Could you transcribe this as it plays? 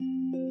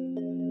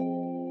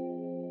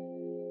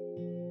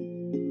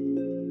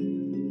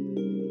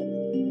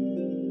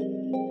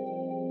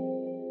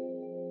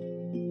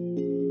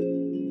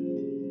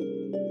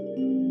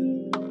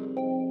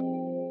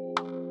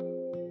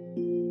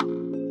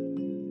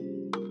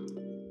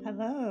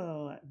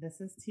Hello, this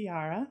is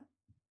Tiara,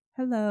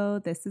 Hello,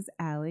 this is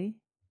Allie.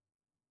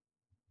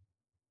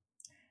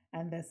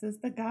 and this is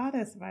the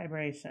Goddess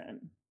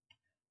Vibration.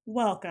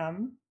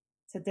 Welcome.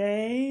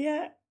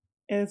 Today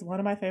is one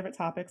of my favorite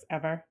topics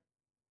ever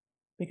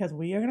because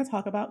we are going to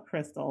talk about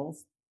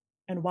crystals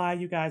and why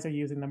you guys are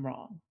using them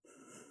wrong.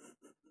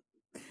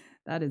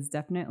 That is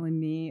definitely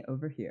me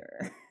over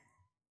here.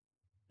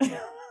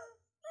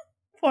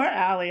 Poor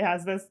Allie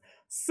has this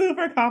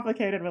super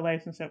complicated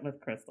relationship with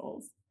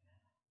crystals,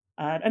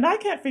 and I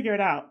can't figure it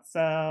out,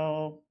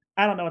 so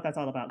I don't know what that's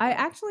all about, I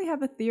girl. actually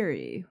have a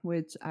theory,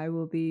 which I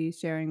will be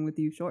sharing with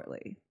you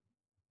shortly.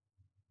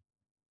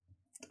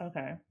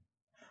 Okay.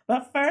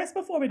 But first,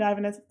 before we dive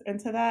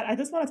into that, I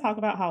just want to talk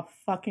about how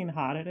fucking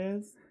hot it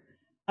is.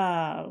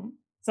 So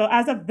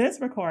as of this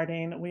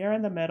recording, we are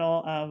in the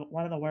middle of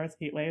one of the worst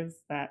heat waves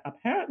that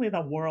apparently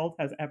the world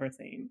has ever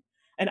seen.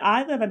 And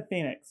I live in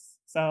Phoenix,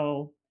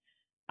 so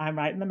I'm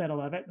right in the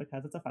middle of it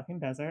because it's a fucking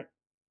desert.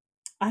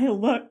 I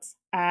looked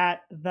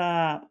at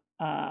the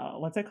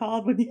what's it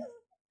called when you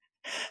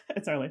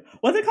it's early.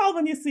 What's it called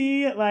when you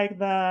see like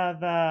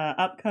the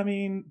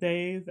upcoming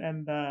days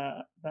and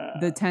the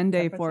The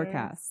 10-day temperatures?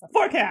 forecast.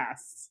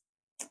 Forecasts.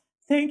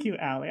 Thank you,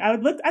 Allie. I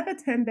looked at the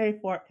 10-day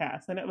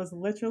forecast and it was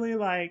literally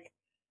like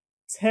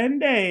 10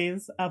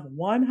 days of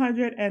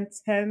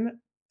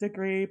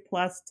 110-degree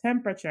plus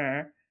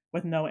temperature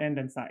with no end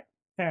in sight.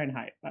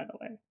 Fahrenheit, by the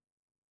way.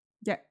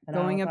 Yeah, And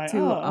I going was up like, to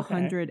oh, okay.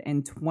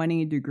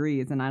 120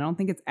 degrees, and I don't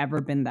think it's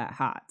ever been that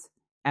hot.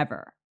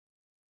 Ever.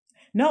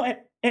 No,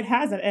 it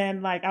hasn't.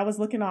 And like I was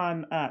looking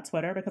on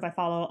Twitter because I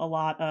follow a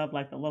lot of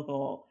like the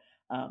local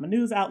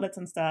news outlets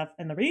and stuff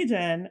in the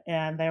region,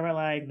 and they were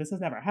like, "This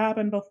has never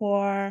happened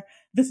before.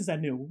 This is a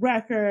new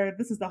record.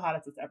 This is the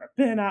hottest it's ever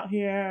been out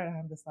here." And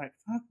I'm just like,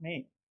 "Fuck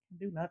me, can't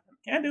do nothing.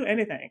 Can't do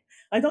anything."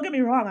 Like, don't get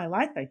me wrong, I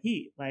like the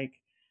heat. Like,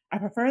 I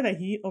prefer the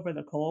heat over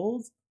the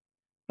cold.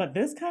 But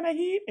this kind of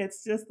heat,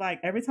 it's just like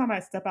every time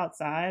I step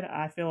outside,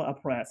 I feel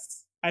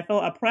oppressed. I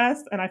feel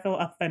oppressed and I feel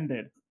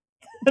offended.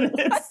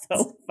 It's What?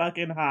 so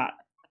fucking hot.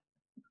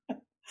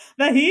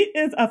 The heat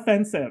is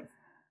offensive.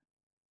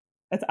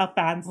 It's Well,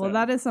 offensive,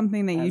 that is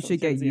something that you as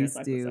should Gen get Zers used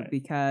like to to say.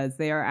 because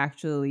they are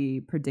actually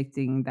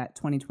predicting that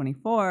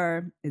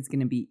 2024 is going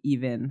to be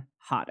even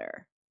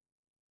hotter.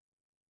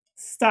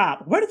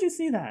 Stop. Where did you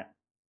see that?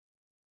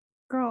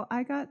 Girl,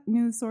 I got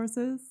news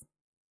sources.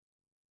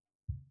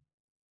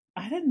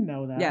 I didn't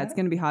know Yeah, it's that.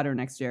 going to be hotter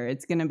next year.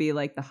 It's going to be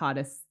like the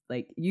hottest.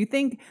 Like, you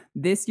think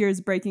this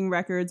year's breaking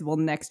records, well,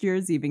 next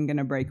year's even going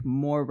to break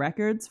more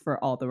records for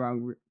all the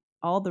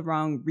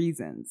wrong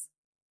reasons.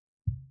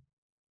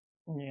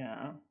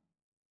 Yeah.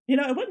 You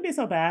know, it wouldn't be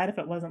so bad if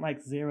it wasn't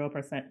like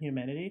 0%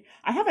 humidity.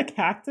 I have a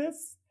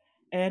cactus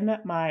in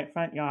my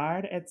front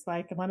yard. It's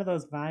like one of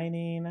those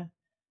vining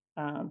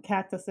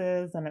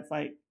cactuses, and it's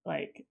like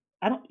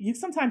I don't. You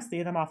sometimes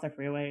see them off the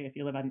freeway if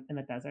you live in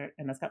the desert,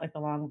 and it's got like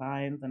the long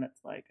vines, and it's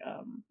like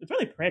it's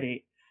really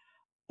pretty.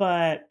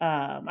 But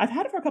I've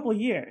had it for a couple of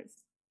years,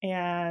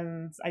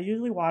 and I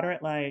usually water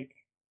it like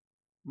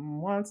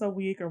once a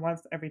week or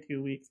once every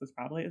 2 weeks, which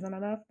probably isn't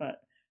enough,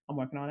 but I'm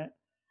working on it.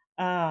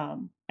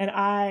 And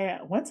I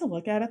went to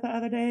look at it the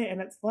other day,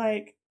 and it's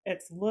like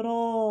its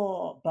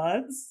little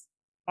buds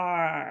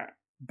are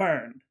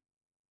burned.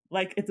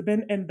 Like it's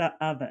been in the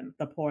oven,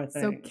 the poor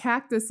So, thing.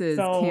 cactuses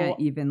can't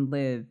So, even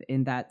live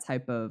in that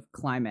type of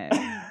climate.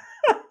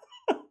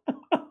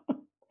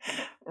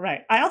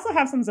 right. I also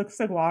have some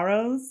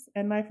saguaros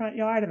in my front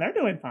yard, and they're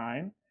doing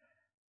fine.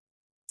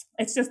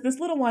 It's just this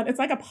little one. It's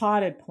like a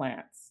potted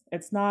plant.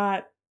 It's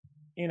not,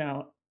 you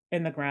know,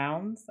 in the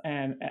ground,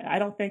 and I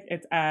don't think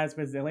it's as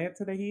resilient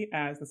to the heat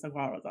as the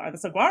saguaros are. The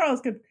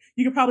saguaros could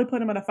you could probably put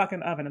them in a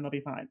fucking oven and they'll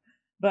be fine.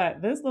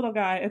 But this little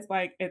guy, it's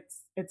like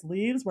its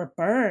leaves were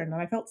burned,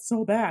 and I felt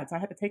so bad. So I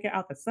had to take it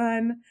out the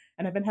sun,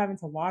 and I've been having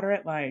to water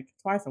it like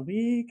twice a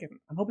week, and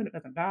I'm hoping it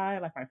doesn't die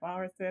like my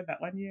flowers did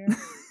that one year.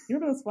 You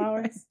remember those I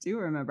flowers? do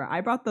remember.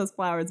 I brought those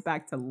flowers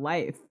back to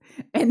life,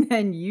 and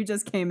then you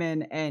just came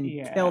in and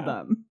killed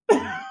Yeah. them.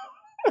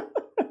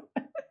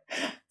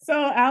 So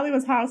Allie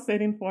was house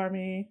sitting for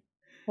me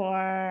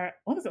for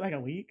what was it, like a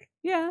week?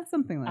 Yeah,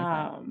 something like that.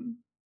 Um,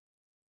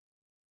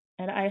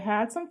 and I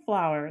had some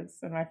flowers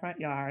in my front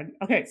yard.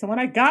 Okay, so when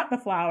I got the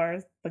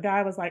flowers, the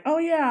guy was like, "Oh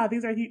yeah,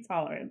 these are heat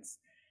tolerance.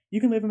 You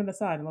can leave them in the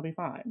sun and they'll be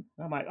fine." And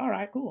I'm like, "All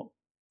right, cool."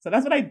 So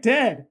that's what I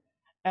did.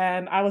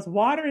 And I was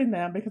watering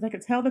them because I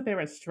could tell that they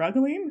were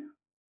struggling.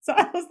 So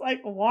I was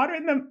like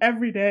watering them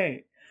every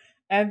day.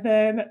 And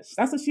then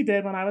that's what she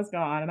did when I was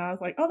gone. And I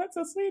was like, "Oh, that's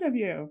so sweet of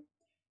you."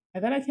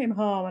 And then I came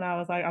home and I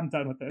was like, "I'm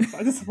done with this." So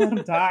I just let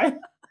them die.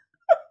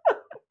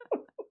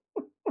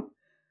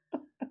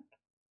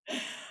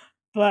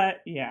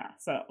 But yeah,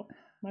 so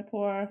my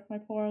poor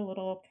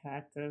little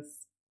cactus.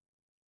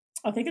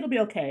 I think it'll be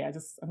okay.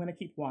 I'm gonna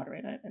keep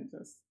watering it and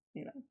just,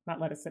 not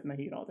let it sit in the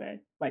heat all day.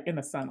 Like in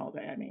the sun all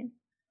day, I mean.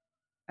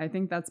 I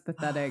think that's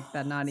pathetic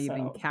that not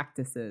even So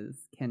cactuses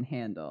can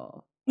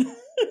handle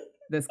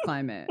this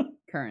climate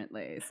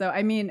currently. So,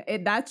 I mean,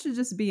 that should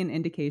just be an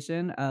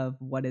indication of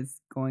what is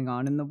going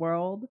on in the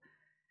world.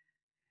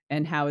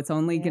 and how it's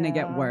only going to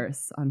get Yeah.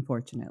 worse,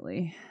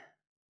 unfortunately.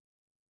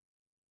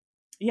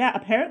 Yeah,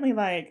 apparently,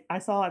 like, I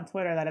saw on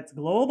Twitter that it's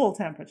global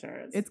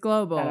temperatures It's that have,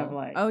 global.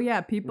 like, Oh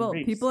yeah, people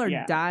reached are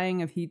yeah,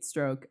 dying of heat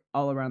stroke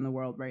all around the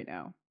world right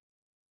now.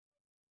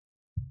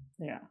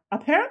 yeah.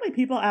 Apparently,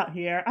 people out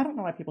here I don't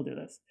know why people do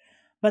this,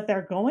 but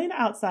they're going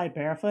outside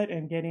barefoot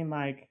and getting,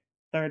 like,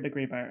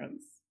 third-degree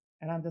burns,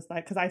 and I'm just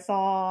like, because I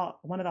saw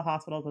one of the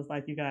hospitals was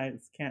like, "You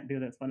guys can't do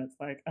this when it's,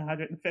 like,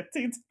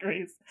 115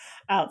 degrees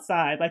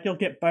outside, like, you'll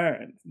get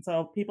burned," and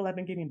so people have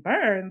been getting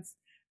burns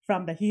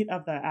from the heat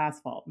of the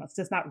asphalt, and that's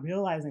just not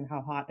realizing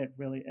how hot it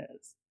really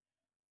is.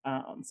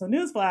 So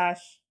newsflash,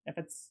 if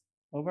it's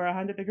over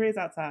 100 degrees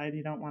outside,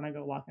 you don't want to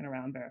go walking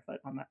around barefoot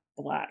on that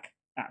black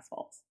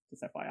asphalt,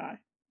 just FYI.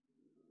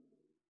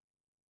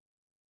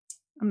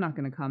 I'm not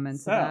going to comment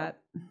to So that.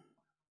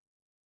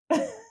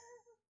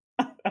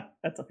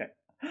 that's okay.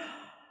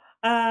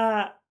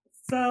 Uh,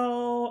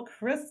 so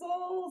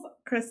crystals.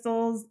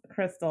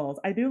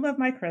 I do love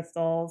my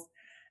crystals.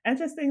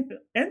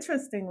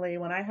 Interestingly,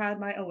 when I had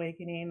my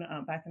awakening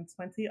back in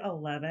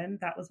 2011,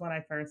 that was when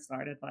I first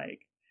started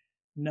like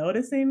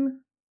noticing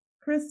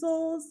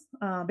crystals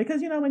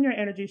because when your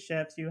energy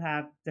shifts you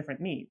have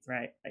different needs,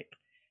 right? Like,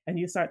 and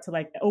you start to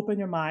like open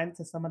your mind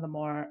to some of the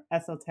more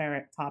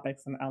esoteric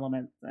topics and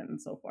elements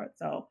and so forth.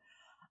 So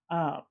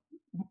uh,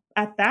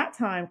 at that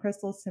time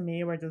crystals to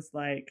me were just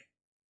like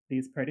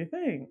these pretty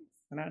things,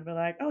 and I'd be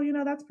like, oh,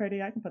 that's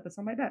pretty, I can put this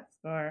on my desk,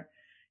 or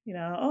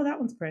oh, that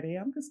one's pretty,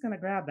 I'm just going to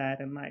grab that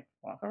and like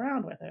walk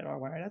around with it, or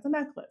wear it as a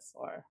necklace,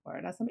 or wear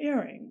it as some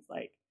earrings.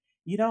 Like,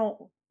 you don't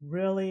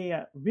really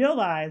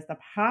realize the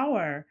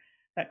power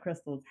that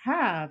crystals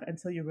have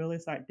until you really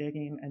start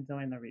digging and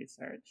doing the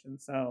research. And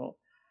so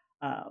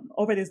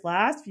over these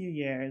last few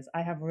years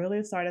I have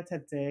really started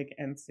to dig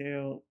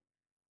into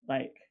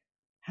like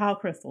how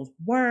crystals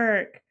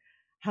work,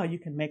 how you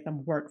can make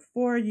them work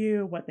for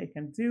you, what they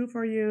can do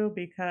for you,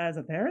 because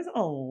there's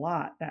a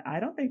lot that I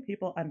don't think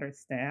people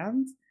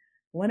understand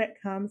when it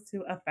comes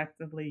to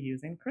effectively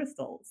using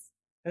crystals.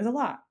 There's a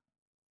lot.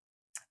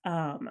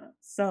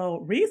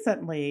 So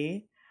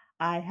recently,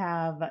 I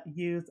have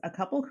used a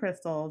couple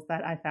crystals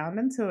that I found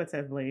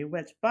intuitively,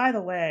 which, by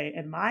the way,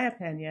 in my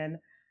opinion,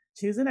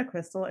 choosing a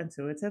crystal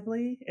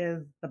intuitively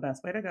is the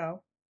best way to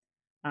go.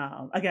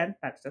 Again,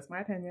 that's just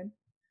my opinion.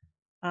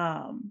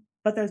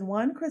 But there's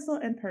one crystal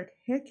in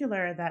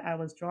particular that I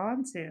was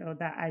drawn to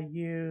that I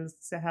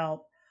used to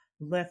help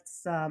lift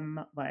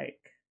some like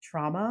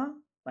trauma,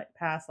 like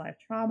past life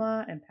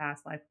trauma and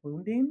past life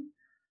wounding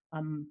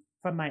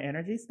from my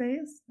energy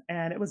space.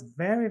 And it was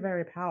very,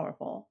 very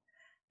powerful.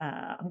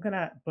 I'm going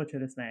to butcher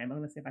this name. I'm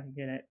going to see if I can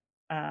get it.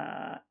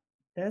 Uh,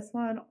 this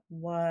one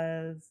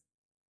was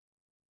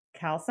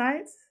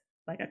calcite,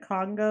 like a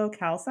Congo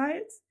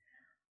calcite.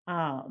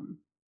 um,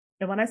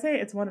 and when I say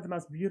it's one of the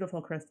most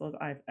beautiful crystals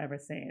I've ever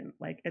seen,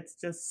 like it's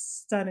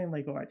just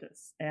stunningly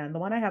gorgeous. And the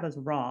one I have is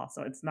raw,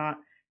 so it's not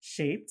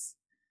shaped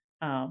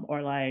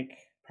or like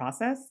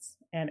processed.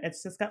 And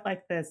it's just got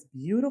like this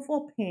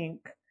beautiful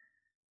pink.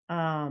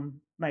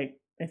 Like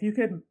if you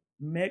could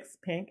mix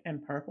pink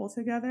and purple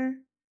together,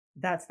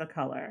 that's the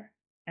color.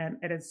 And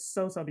it is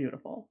so, so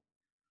beautiful.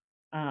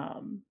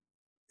 Um,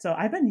 so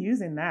I've been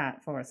using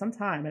that for some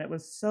time and it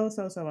was so,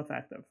 so, so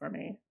effective for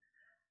me.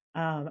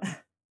 Um,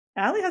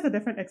 Allie has a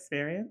different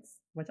experience,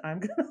 which I'm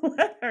gonna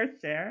let her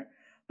share.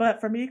 But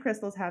for me,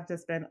 crystals have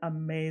just been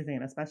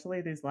amazing,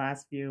 especially these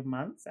last few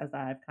months as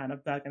I've kind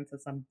of dug into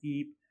some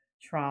deep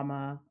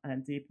trauma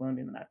and deep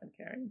wounding that I've been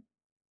carrying.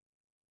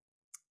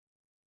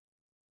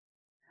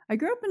 I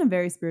grew up in a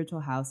very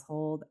spiritual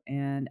household,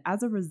 and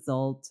as a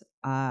result,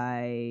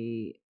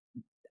 I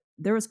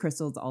there was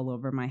crystals all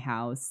over my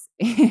house,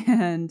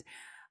 and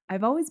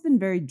I've always been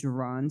very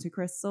drawn to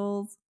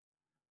crystals.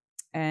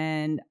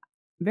 And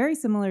very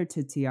similar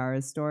to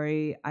Tiara's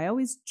story, I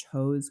always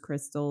chose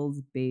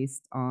crystals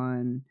based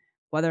on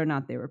whether or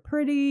not they were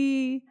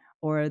pretty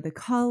or the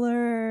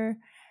color.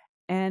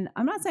 And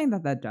I'm not saying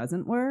that that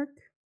doesn't work.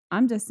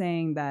 I'm just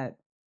saying that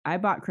I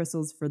bought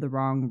crystals for the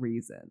wrong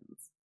reasons.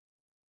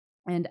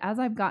 And as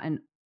I've gotten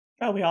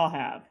Oh, we all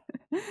have.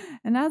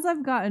 and as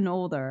I've gotten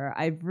older,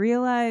 I've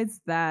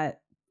realized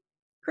that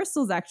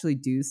crystals actually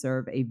do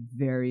serve a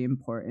very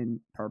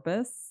important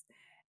purpose.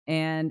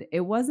 And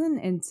it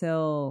wasn't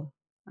until,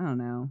 I don't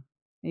know,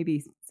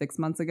 maybe 6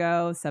 months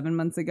ago, 7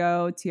 months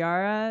ago,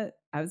 I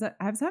was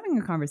having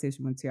a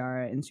conversation with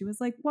Tiara, and she was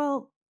like,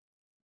 well,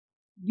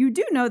 you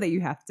do know that you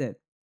have to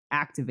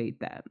activate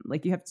them.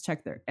 Like, you have to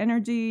check their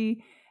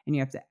energy and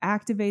you have to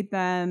activate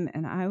them.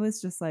 And I was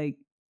just like,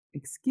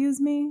 excuse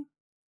me?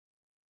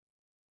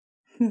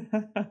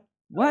 Right,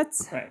 What?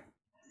 right.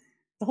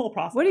 The whole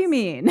What do you process.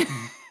 mean?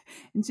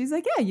 And she's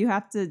like, yeah, you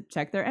have to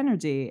check their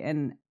energy.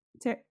 And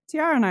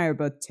Tiara and I are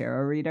both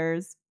tarot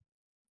readers.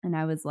 And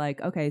I was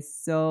like, okay,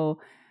 so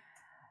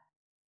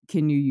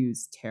can you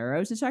use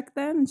tarot to check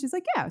them? And she's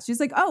like, yeah. She's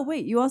like, oh,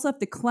 wait, you also have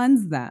to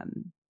cleanse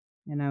them.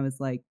 And I was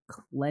like,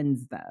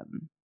 cleanse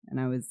them. And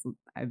I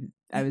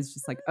was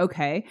just like,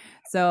 okay.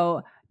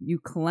 So you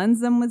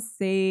cleanse them with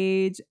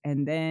sage,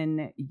 and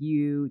then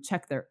you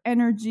check their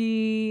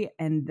energy,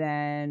 and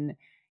then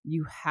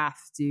you have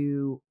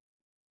to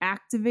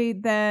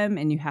activate them,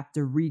 and you have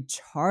to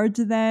recharge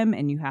them,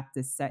 and you have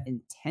to set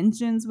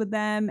intentions with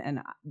them.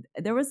 And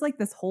there was like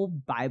this whole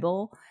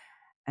Bible,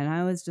 and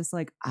I was just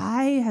like,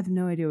 I have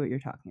no idea what you're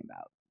talking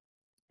about.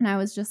 And I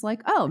was just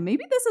like, oh,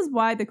 maybe this is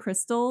why the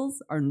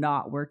crystals are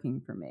not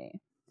working for me.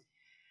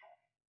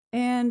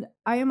 And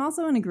I am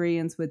also in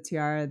agreement with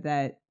Tiara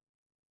that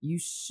you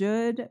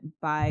should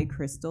buy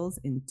crystals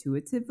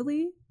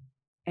intuitively.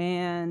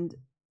 And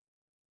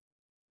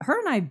her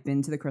and I have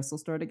been to the crystal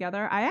store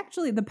together. I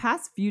actually, the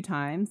past few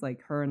times,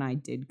 like her and I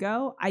did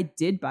go, I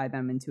did buy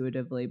them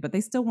intuitively, but they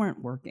still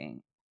weren't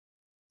working.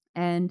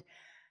 And,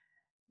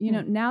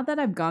 now that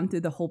I've gone through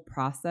the whole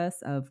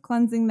process of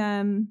cleansing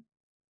them,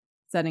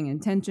 setting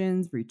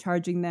intentions,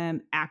 recharging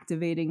them,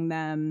 activating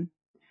them,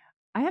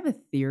 I have a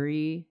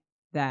theory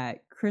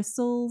that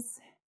crystals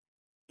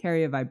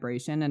carry a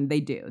vibration, and they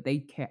do.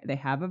 They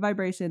have a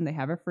vibration, they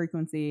have a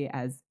frequency,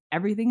 as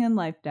everything in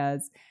life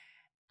does.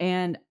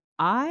 And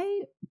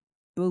I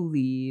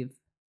believe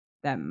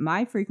that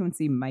my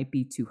frequency might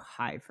be too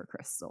high for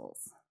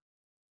crystals.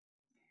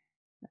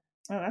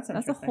 Oh, that's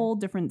That's a interesting. whole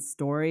different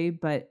story,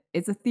 but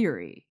it's a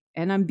theory.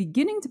 And I'm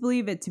beginning to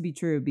believe it to be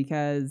true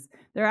because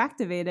they're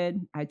activated.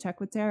 I check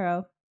with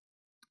tarot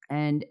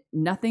and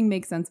nothing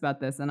makes sense about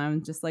this. And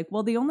I'm just like,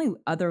 well, the only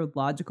other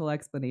logical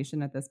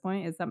explanation at this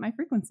point is that my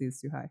frequency is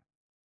too high.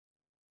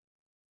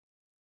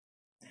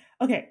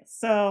 Okay,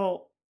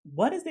 so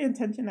what is the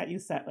intention that you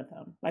set with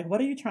them? Like,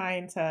 what are you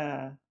trying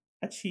to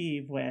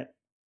achieve with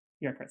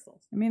your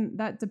crystals? I mean,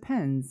 that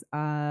depends.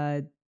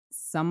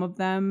 Some of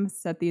them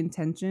set the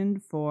intention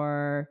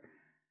for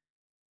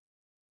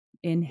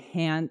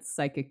enhanced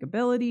psychic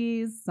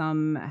abilities.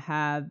 Some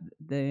have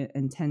the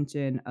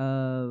intention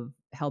of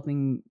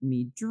helping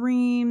me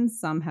dream.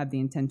 Some have the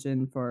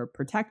intention for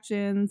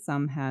protection.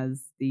 Some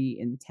has the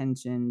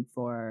intention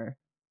for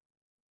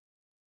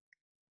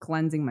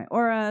cleansing my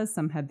aura.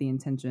 Some have the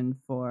intention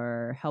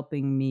for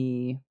helping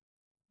me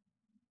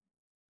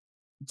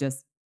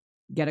just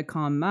get a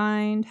calm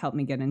mind, help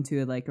me get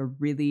into like a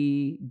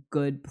really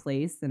good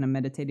place in a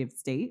meditative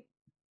state.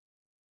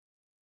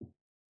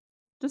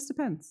 Just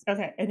depends.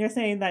 Okay, and you're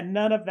saying that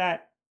none of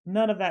that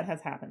has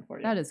happened for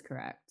you. That is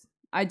correct.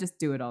 I just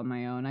do it on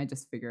my own. I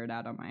just figure it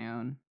out on my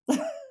own.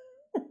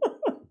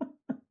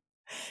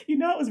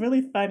 It was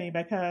really funny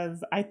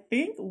because I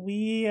think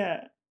we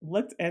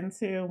looked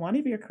into one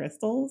of your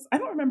crystals. I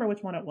don't remember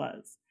which one it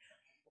was,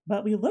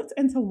 but we looked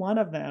into one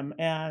of them.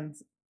 And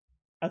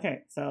okay,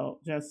 so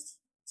just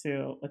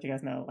to let you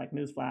guys know, like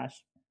newsflash,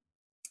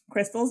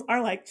 crystals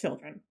are like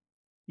children.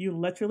 You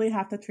literally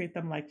have to treat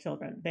them like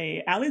children.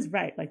 Allie's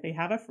right, like they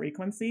have a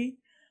frequency,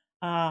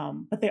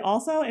 but they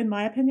also, in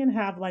my opinion,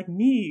 have like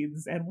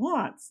needs and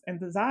wants and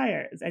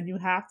desires, and you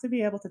have to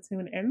be able to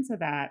tune into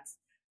that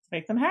to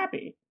make them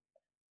happy.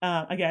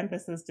 Again,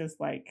 this is just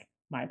like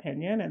my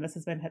opinion, and this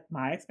has been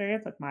my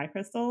experience with my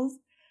crystals.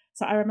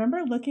 So I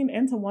remember looking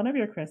into one of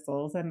your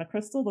crystals, and the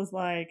crystal was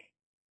like,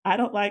 I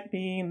don't like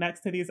being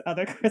next to these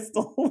other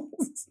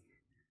crystals.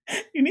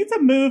 You need to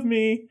move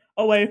me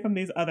away from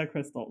these other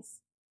crystals.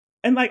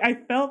 And like I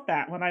felt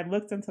that when I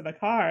looked into the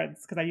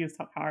cards, because I used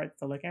cards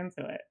to look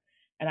into it.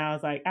 And I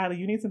was like, Allie,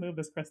 you need to move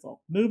this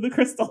crystal. Move the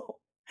crystal.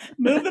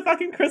 Move the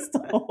fucking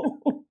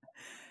crystal.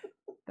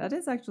 That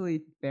is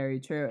actually very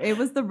true. It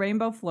was the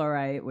rainbow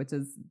fluorite, which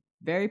is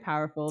very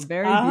powerful,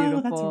 very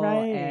Oh, that's beautiful.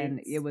 right. And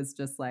it was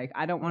just like,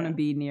 I don't want to Yeah.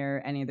 be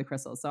near any of the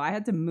crystals. So I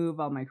had to move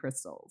all my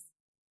crystals.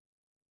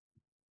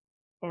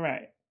 All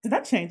right. Did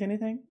that change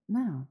anything?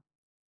 No.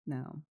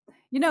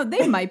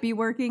 They might be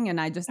working and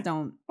I just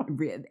don't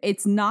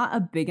it's not a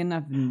big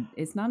enough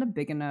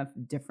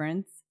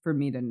difference for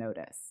me to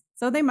notice.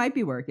 So they might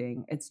be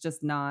working. It's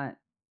just not,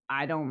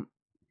 I don't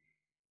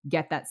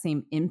get that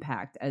same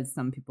impact as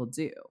some people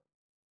do.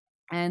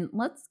 And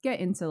let's get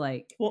into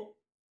like Well,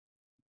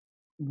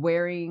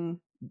 wearing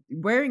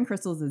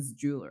crystals as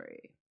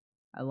jewelry.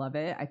 I love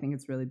it. I think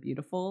it's really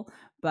beautiful,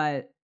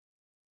 but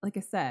like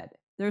I said,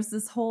 there's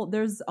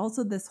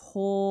also this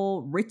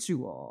whole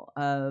ritual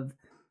of,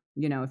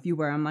 if you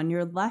wear them on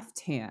your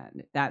left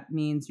hand, that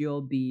means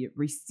you'll be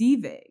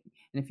receiving.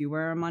 And if you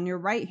wear them on your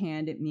right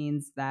hand, it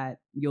means that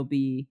you'll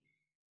be,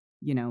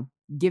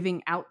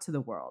 giving out to the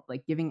world,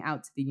 like giving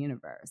out to the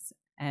universe.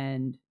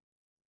 And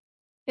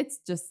it's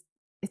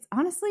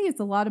honestly, it's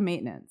a lot of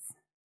maintenance.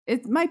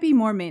 It might be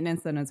more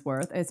maintenance than it's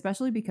worth,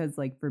 especially because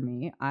like for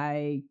me,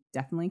 I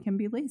definitely can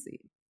be lazy.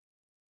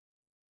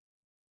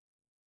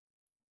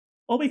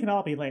 well, we can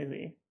all be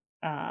lazy,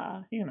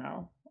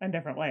 in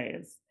different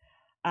ways.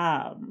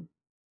 Um,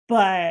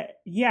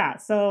 but yeah,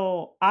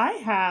 so I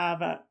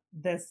have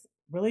this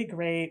really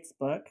great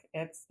book.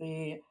 It's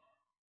the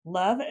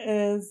Love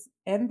is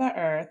in the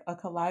Earth, a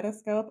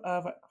kaleidoscope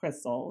of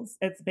crystals.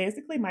 It's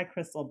basically my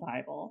crystal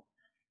Bible.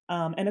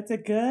 And it's a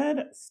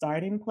good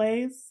starting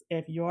place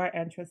if you're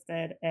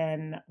interested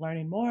in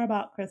learning more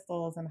about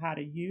crystals and how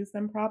to use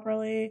them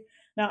properly.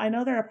 Now, I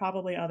know there are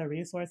probably other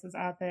resources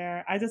out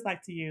there. I just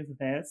like to use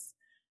this.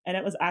 And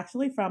it was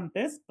actually from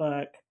this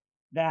book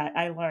that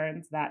I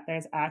learned that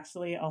there's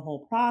actually a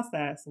whole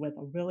process with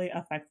really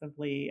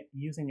effectively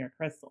using your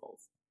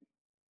crystals.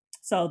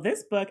 So,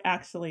 this book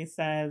actually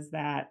says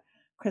that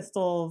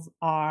crystals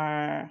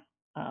are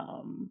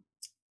um,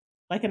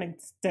 like an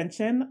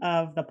extension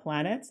of the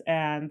planet,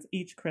 and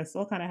each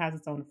crystal kind of has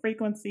its own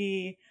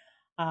frequency,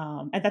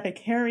 and that they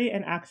carry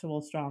an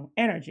actual strong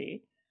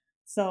energy.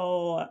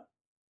 So,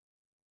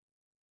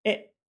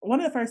 it one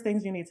of the first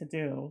things you need to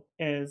do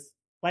is,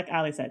 like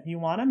Ali said, you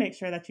want to make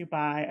sure that you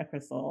buy a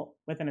crystal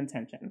with an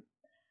intention.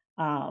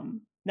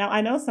 Now,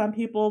 I know some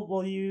people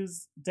will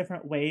use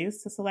different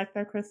ways to select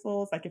their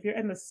crystals. Like if you're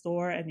in the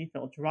store and you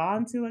feel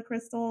drawn to a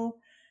crystal,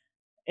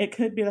 it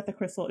could be that the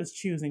crystal is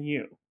choosing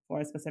you for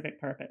a specific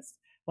purpose.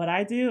 What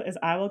I do is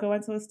I will go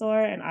into a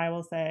store and I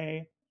will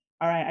say,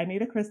 all right, I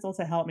need a crystal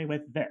to help me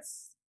with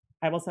this.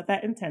 I will set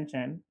that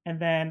intention. And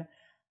then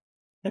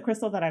the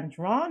crystal that I'm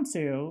drawn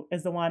to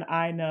is the one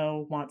I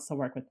know wants to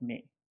work with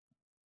me.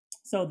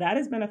 So that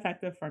has been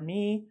effective for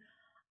me.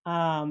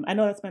 I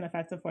know that's been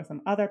effective for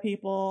some other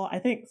people. I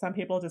think some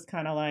people just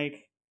kind of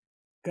like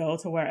go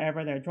to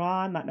wherever they're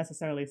drawn, not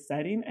necessarily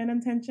setting an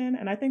intention.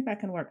 And I think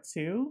that can work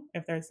too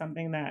if there's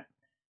something that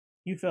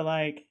you feel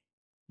like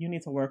you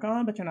need to work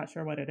on, but you're not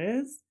sure what it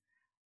is.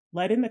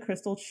 Letting the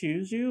crystal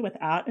choose you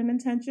without an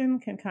intention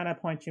can kind of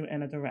point you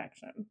in a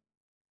direction.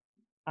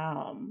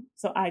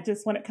 So I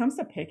just, when it comes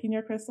to picking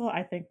your crystal,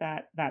 I think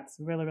that that's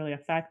really, really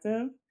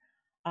effective.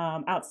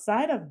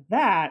 Outside of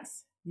that,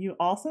 you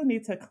also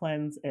need to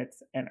cleanse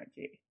its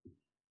energy.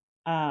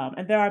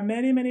 And there are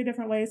many, many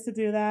different ways to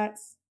do that.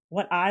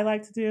 What I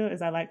like to do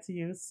is I like to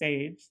use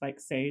sage, like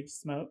sage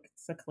smoke,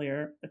 to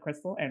clear the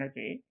crystal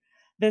energy.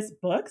 This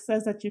book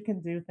says that you can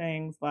do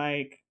things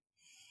like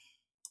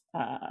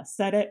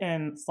set it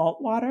in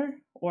salt water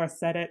or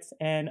set it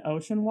in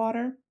ocean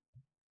water,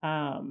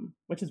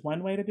 which is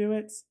one way to do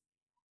it.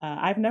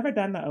 I've never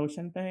done the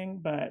ocean thing,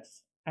 but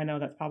I know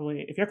that's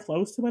probably, if you're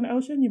close to an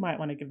ocean, you might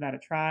want to give that a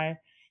try.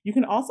 You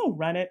can also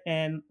run it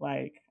in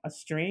like a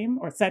stream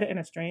or set it in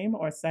a stream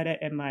or set it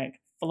in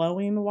like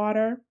flowing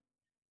water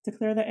to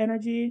clear the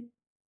energy.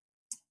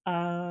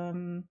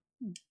 Um,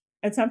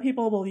 and some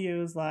people will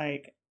use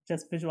like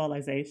just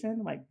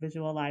visualization, like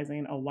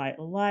visualizing a white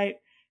light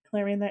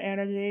clearing the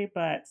energy.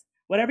 But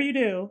whatever you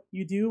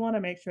do want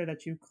to make sure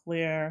that you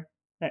clear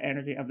the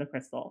energy of the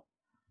crystal.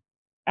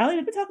 Allie,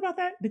 did we talk about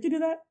that? Did you do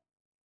that?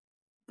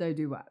 They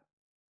do what?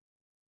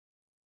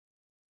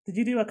 Did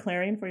you do a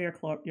clearing for your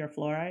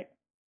fluorite?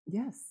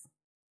 Yes.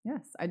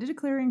 Yes, I did a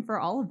clearing for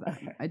all of them.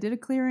 Okay. I did a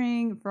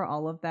clearing for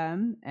all of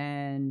them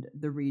and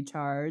the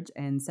recharge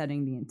and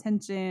setting the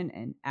intention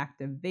and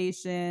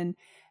activation.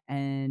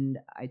 And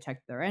I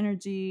checked their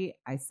energy.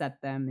 I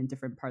set them in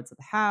different parts of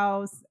the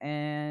house.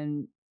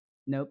 And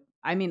nope.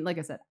 I mean, like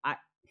I said,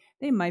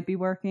 they might be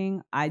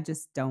working. I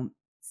just don't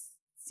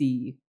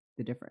see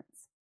the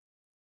difference.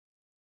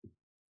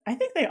 I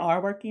think they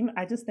are working.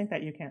 I just think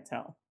that you can't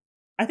tell.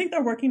 I think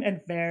they're working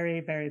in very,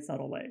 very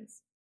subtle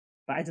ways.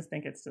 But I just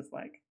think it's just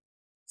like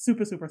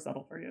super, super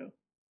subtle for you.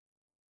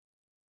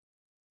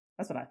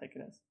 That's what I think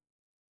it is.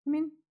 I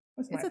mean,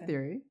 That's my it's a opinion.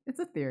 theory. It's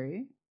a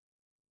theory.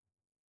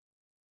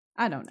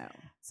 I don't know.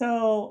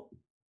 So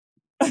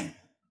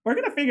we're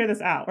gonna figure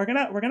this out. We're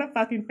gonna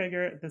fucking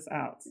figure this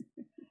out.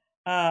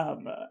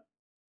 Um,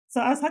 so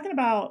I was talking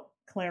about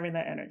clearing the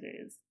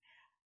energies.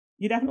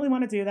 You definitely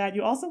want to do that.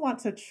 You also want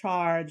to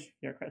charge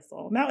your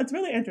crystal. Now it's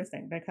really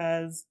interesting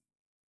because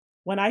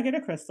when I get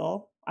a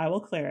crystal, I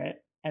will clear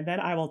it and then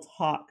I will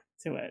talk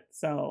to it.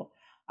 So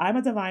I'm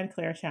a divine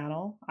clear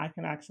channel. I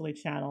can actually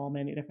channel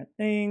many different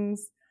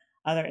things,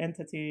 other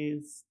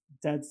entities,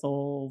 dead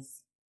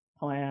souls,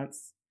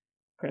 plants,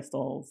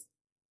 crystals.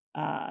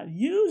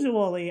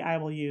 Usually, I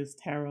will use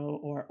tarot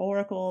or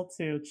oracle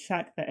to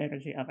check the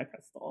energy of a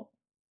crystal.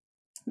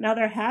 Now,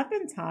 there have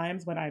been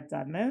times when I've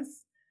done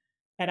this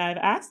and I've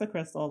asked the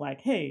crystal,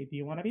 like, hey, do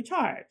you want to be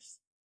charged?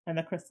 And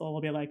the crystal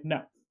will be like,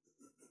 no.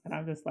 And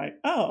I'm just like,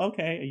 oh,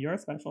 okay, you're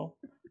special.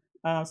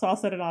 So I'll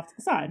set it off to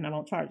the side and I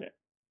won't charge it.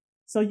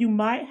 So you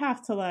might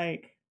have to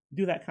like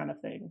do that kind of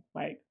thing.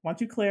 Like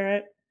once you clear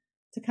it,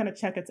 to kind of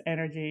check its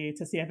energy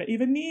to see if it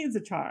even needs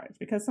a charge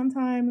because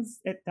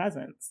sometimes it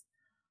doesn't.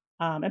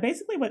 And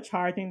basically, what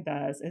charging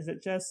does is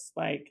it just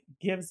like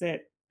gives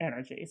it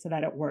energy so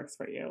that it works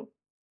for you.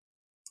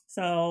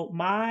 So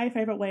my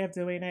favorite way of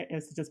doing it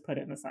is to just put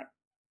it in the sun.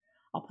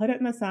 I'll put it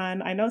in the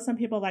sun. I know some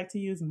people like to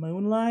use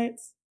moonlight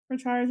for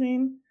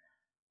charging,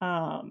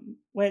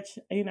 which,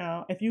 you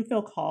know, if you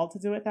feel called to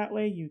do it that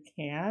way, you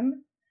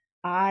can.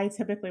 I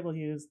typically will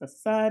use the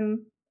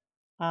sun.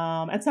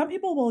 And some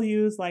people will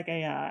use like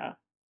a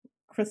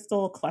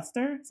crystal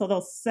cluster. So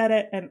they'll set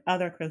it in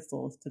other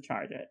crystals to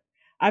charge it.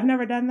 I've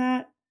never done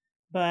that,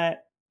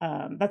 but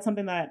that's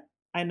something that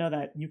I know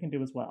that you can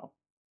do as well.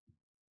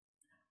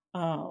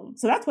 So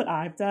that's what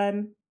I've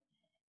done.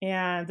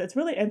 And it's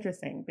really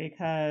interesting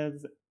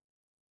because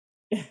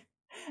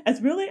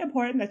it's really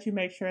important that you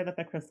make sure that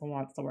the crystal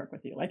wants to work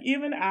with you. Like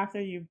even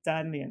after you've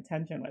done the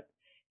intention with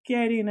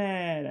getting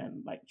it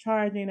and like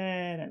charging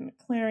it and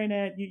clearing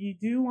it, you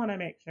do want to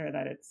make sure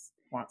that it's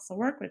wants to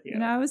work with you.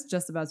 I was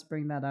just about to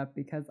bring that up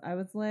because I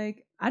was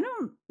like, I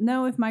don't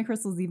know if my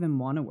crystals even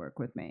want to work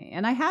with me.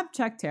 And I have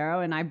checked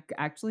tarot and I've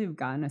actually have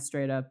gotten a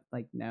straight up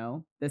like,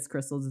 no, this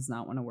crystal does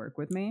not want to work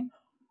with me.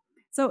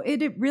 So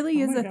it really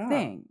Oh is my a god.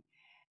 thing.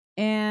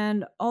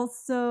 And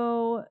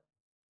also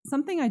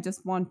something I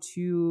just want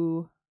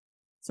to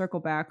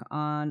circle back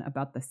on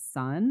about the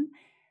sun.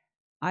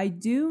 I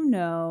do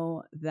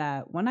know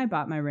that when I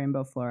bought my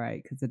rainbow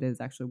fluorite, because it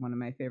is actually one of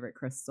my favorite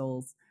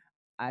crystals,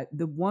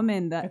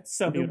 It's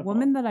so the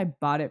woman beautiful. that I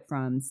bought it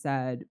from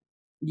said,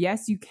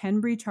 "Yes, you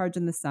can recharge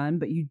in the sun,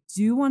 but you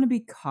do wanna be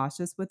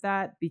cautious with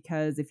that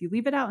because if you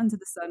leave it out into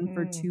the sun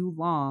for Mm. too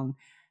long,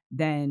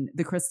 then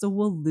the crystal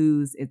will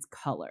lose its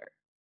color."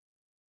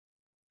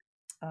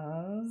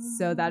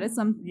 So that is Oh,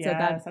 some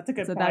yes, that's a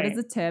good so that is point.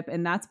 a tip,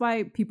 and that's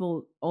why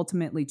people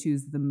ultimately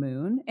choose the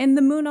moon, and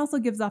the moon also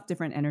gives off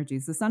different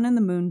energies. The sun and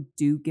the moon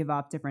do give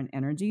off different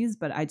energies,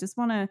 but I just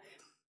wanna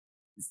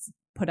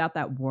put out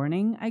that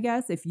warning, I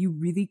guess. If you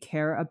really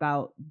care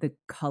about the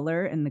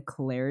color and the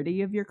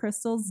clarity of your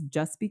crystals,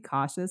 just be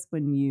cautious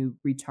when you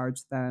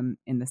recharge them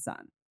in the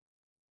sun.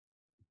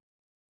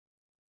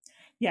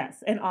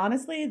 Yes, and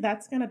honestly,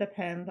 that's gonna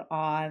depend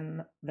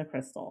on the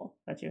crystal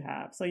that you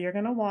have. So you're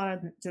gonna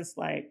wanna just,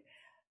 like,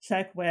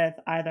 check with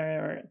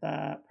either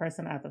the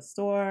person at the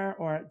store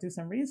or do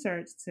some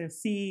research to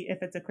see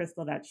if it's a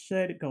crystal that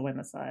should go in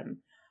the sun,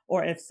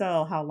 or if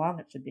so, how long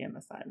it should be in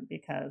the sun,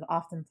 because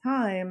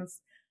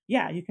oftentimes,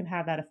 yeah, you can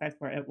have that effect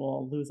where it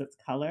will lose its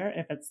color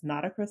if it's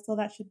not a crystal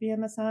that should be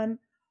in the sun,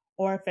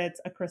 or if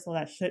it's a crystal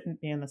that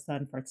shouldn't be in the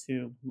sun for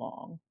too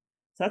long.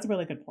 So that's a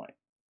really good point.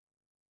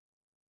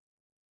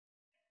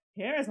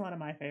 Here is one of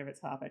my favorite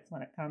topics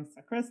when it comes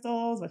to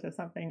crystals, which is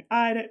something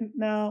I didn't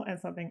know and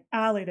something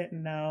Allie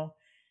didn't know.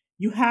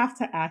 You have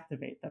to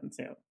activate them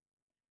too.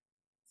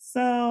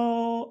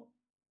 So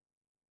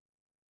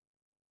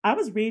I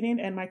was reading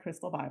in my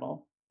crystal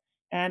Bible,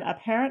 and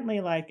apparently,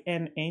 like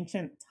in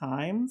ancient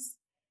times,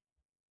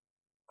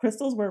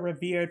 crystals were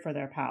revered for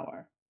their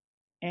power.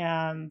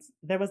 And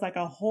there was like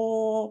a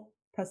whole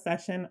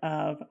procession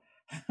of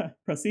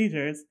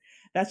procedures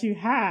that you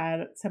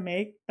had to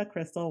make the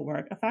crystal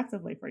work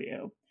effectively for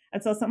you.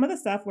 And so some of the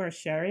stuff we're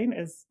sharing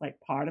is like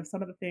part of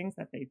some of the things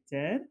that they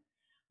did.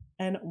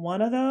 And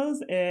one of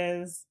those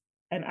is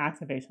an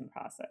activation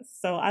process.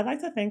 So I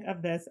like to think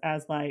of this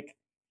as like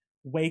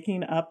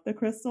waking up the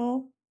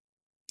crystal,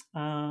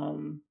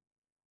 um,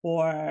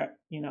 or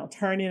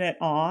turning it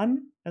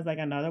on as like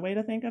another way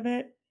to think of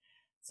it.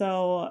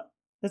 So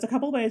there's a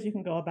couple ways you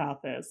can go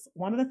about this.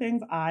 One of the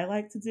things I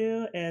like to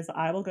do is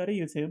I will go to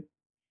YouTube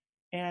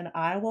and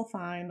I will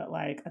find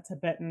like a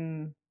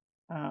Tibetan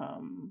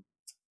um,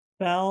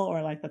 bell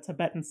or like the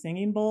Tibetan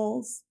singing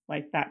bowls,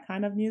 like that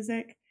kind of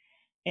music,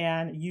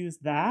 and use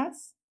that,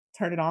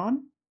 turn it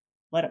on,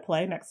 let it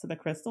play next to the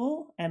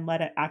crystal, and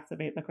let it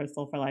activate the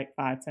crystal for like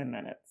 5, 10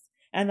 minutes.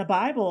 And the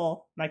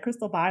Bible, my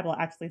crystal Bible,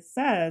 actually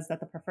says that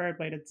the preferred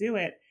way to do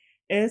it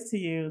is to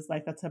use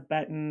like the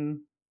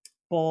Tibetan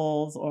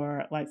bowls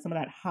or like some of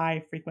that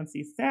high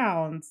frequency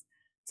sounds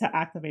to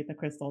activate the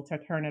crystal to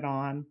turn it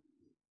on.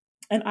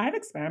 And I've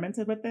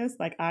experimented with this.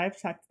 Like I've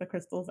checked the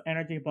crystal's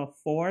energy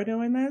before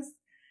doing this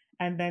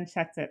and then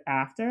checked it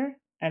after.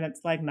 And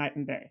it's like night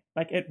and day.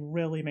 Like it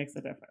really makes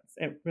a difference.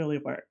 It really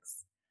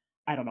works.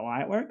 I don't know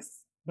why it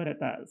works, but it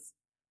does.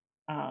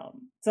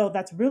 So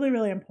that's really,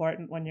 really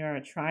important when you're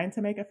trying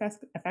to make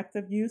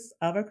effective use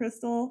of a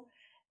crystal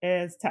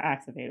is to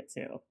activate it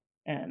too.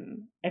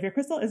 And if your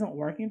crystal isn't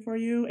working for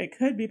you, it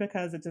could be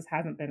because it just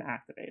hasn't been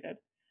activated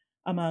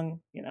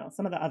among,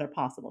 some of the other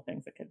possible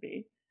things it could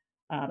be.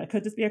 It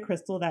could just be a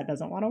crystal that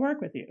doesn't want to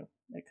work with you.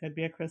 It could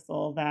be a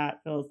crystal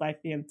that feels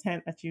like the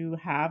intent that you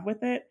have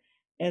with it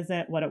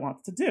isn't what it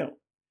wants to do.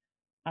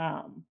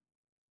 Um,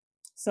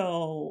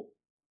 so,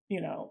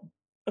 you know,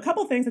 a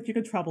couple things that you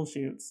could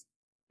troubleshoot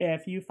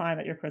if you find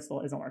that your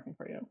crystal isn't working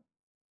for you.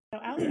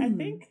 Now, Allie, I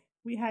think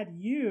we had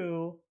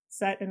you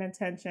set an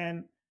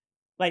intention,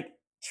 like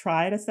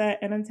try to set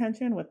an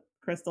intention with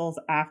crystals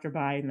after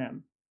buying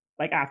them,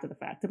 like after the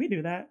fact. Did we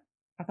do that?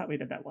 I thought we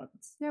did that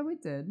once. Yeah, we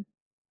did.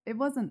 It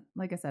wasn't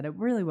like I said, it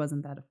really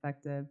wasn't that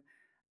effective.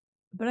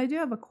 But I do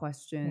have a Hmm.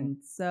 question.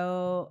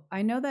 So,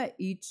 I know that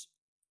each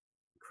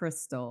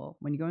crystal,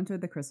 when you go into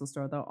the crystal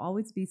store, there'll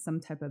always be some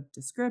type of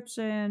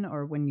description,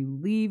 or when you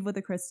leave with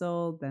a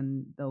crystal,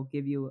 then they'll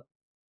give you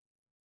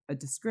a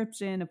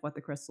description of what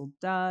the crystal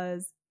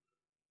does.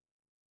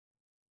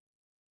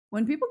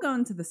 When people go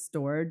into the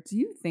store, do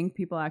you think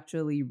people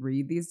actually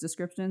read these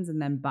descriptions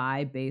and then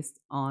buy based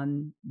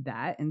on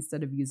that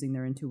instead of using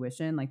their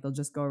intuition? Like they'll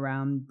just go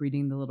around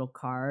reading the little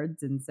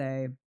cards and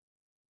say,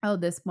 oh,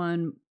 this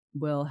one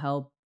will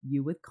help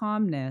you with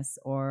calmness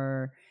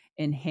or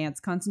enhance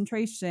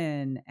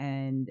concentration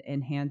and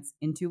enhance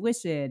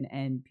intuition.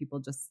 And people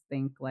just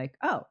think, like,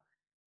 oh,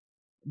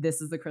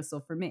 this is the crystal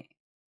for me.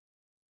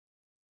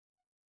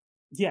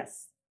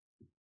 Yes,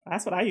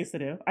 that's what I used to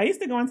do. I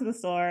used to go into the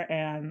store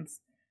and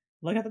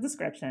look at the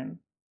description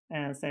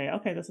and say,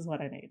 okay, this is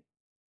what I need.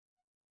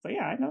 So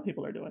yeah, I know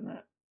people are doing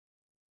that.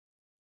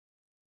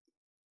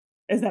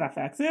 Is that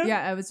effective?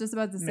 Yeah, I was just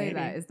about to say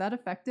that. Maybe. Is that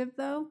effective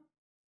though?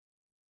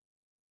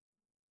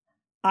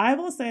 I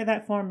will say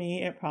that for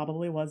me, it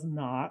probably was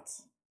not.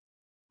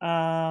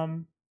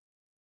 Um,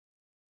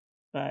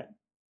 but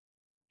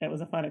it was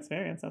a fun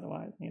experience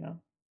otherwise, you know.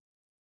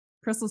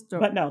 Crystal store.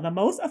 But no, the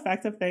most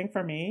effective thing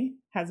for me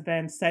has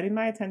been setting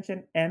my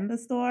attention in the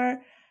store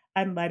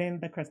and letting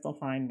the crystal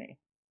find me.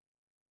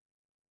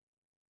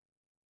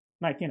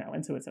 Like, you know,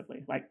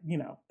 intuitively. Like, you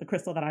know, the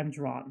crystal that I'm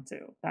drawn to.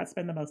 That's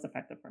been the most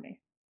effective for me.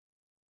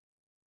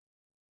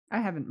 I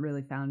haven't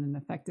really found an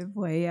effective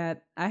way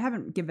yet. I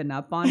haven't given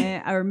up on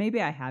it, or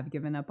maybe I have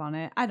given up on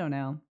it. I don't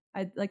know.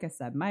 Like I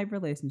said, my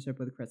relationship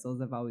with crystals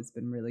have always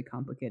been really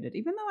complicated.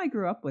 Even though I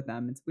grew up with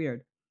them, it's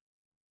weird.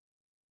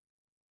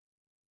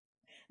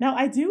 Now,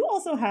 I do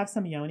also have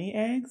some yoni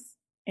eggs,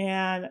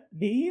 and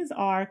these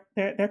are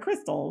they're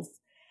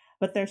crystals,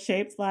 but they're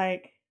shaped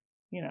like,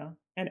 you know,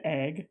 an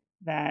egg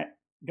that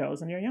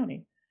goes in your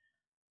yoni.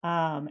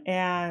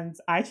 And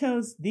I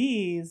chose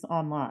these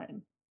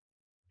online.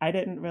 I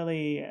didn't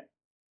really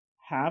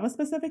have a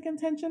specific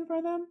intention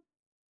for them,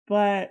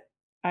 but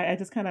I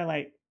just kind of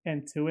like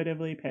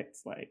intuitively picked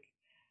like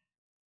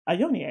a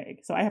yoni egg.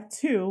 So I have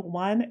two.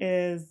 One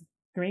is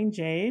green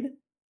jade,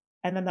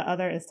 and then the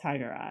other is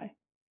tiger eye.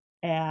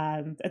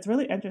 And it's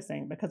really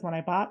interesting because when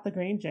I bought the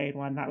green jade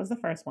one, that was the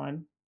first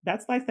one.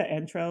 That's like the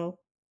intro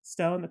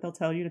stone that they'll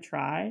tell you to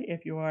try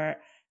if you're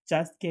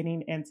just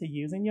getting into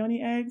using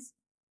yoni eggs.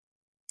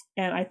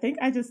 And I think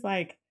I just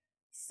like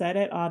set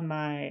it on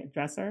my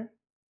dresser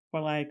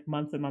for like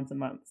months and months and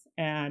months.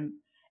 And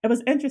it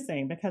was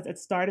interesting because it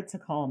started to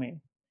call me.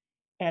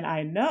 And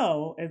I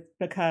know it's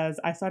because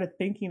I started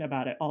thinking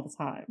about it all the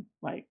time,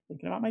 like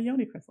thinking about my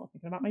yoni crystal,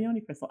 thinking about my yoni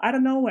crystal out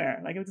of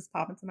nowhere. Like it would just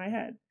pop into my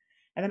head.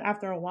 And then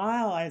after a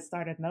while, I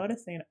started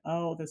noticing,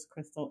 oh, this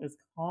crystal is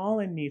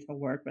calling me to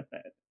work with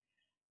it.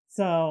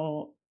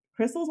 So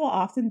crystals will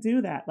often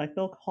do that. Like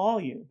they'll call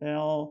you,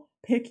 they'll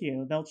pick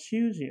you, they'll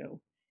choose you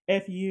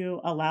if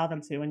you allow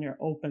them to and you're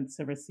open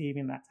to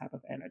receiving that type of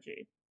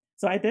energy.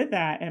 So I did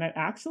that and it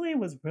actually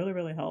was really,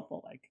 really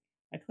helpful. Like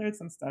I cleared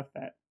some stuff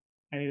that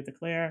I needed to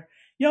clear.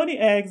 Yoni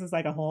eggs is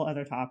like a whole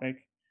other topic,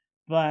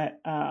 but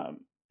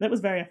it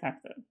was very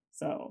effective.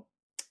 So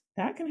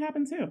that can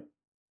happen too.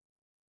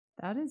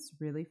 That is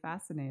really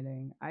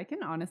fascinating. I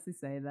can honestly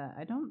say that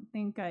I don't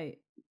think if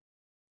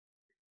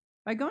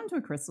I go into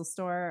a crystal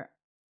store,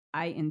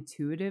 I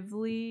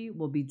intuitively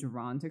will be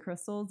drawn to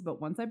crystals, but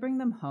once I bring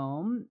them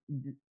home,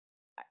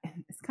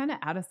 it's kind of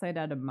out of sight,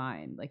 out of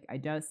mind. Like I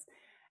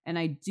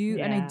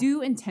Yeah,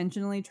 do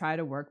intentionally try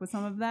to work with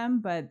some of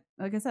them, but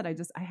like I said,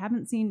 I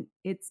haven't seen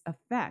its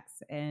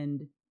effects.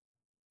 And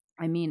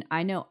I mean,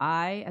 I know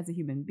I, as a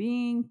human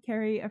being,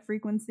 carry a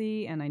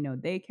frequency, and I know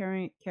they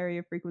carry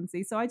a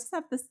frequency. So I just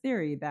have this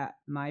theory that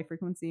my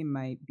frequency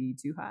might be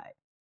too high.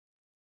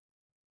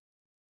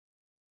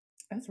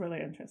 that's really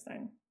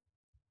interesting.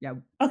 Yeah,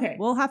 Okay,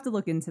 we'll have to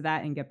look into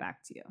that and get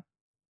back to you.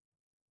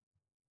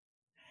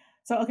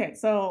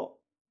 so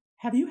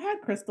have you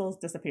had crystals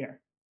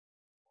disappear?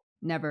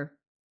 Never,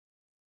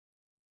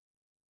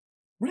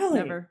 Really?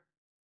 never.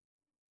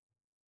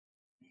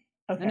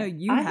 I know Okay.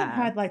 you I have have.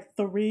 had like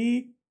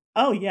three.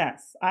 Oh,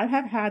 yes. I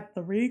have had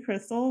three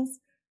crystals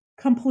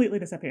completely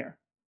disappear.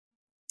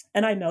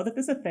 And I know that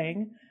this is a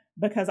thing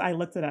because I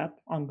looked it up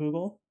on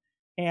Google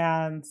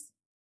and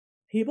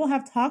people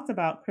have talked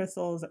about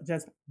crystals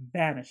just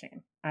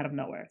vanishing out of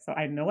nowhere. So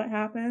I know it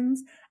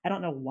happens. I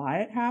don't know why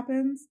it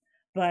happens,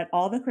 but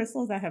all the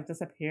crystals that have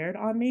disappeared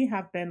on me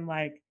have been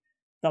like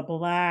the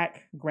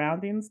black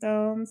grounding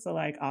stones. So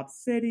like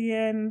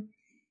obsidian,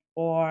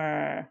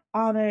 or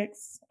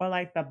onyx or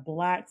like the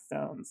black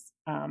stones.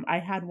 I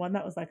had one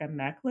that was like a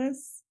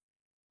necklace,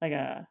 like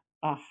a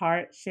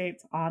heart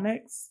shaped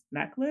onyx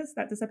necklace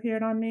that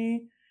disappeared on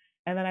me.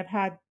 And then I've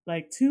had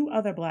like two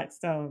other black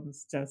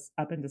stones just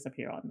up and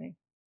disappear on me.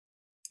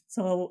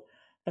 So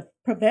the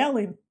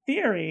prevailing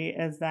theory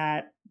is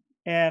that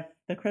if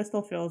the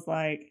crystal feels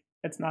like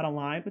it's not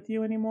aligned with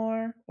you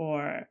anymore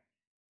or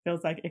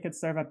feels like it could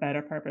serve a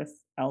better purpose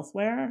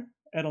elsewhere,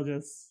 it'll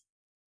just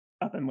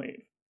up and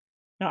leave.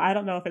 Now, I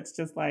don't know if it's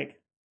just like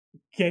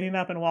getting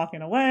up and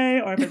walking away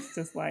or if it's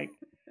just like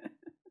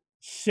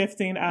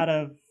shifting out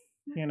of,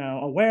 you know,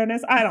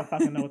 awareness. I don't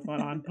fucking know what's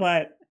going on,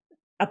 but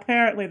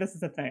apparently this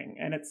is a thing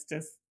and it's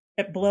just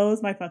it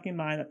blows my fucking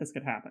mind that this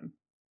could happen.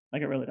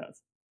 Like it really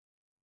does.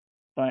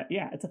 But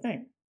yeah, it's a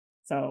thing.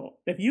 So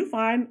if you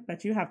find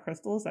that you have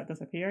crystals that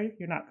disappear,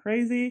 you're not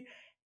crazy.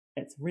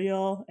 It's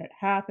real. It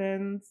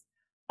happens.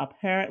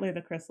 Apparently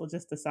the crystal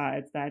just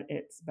decides that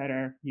it's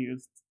better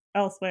used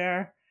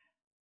elsewhere.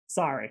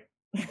 Sorry.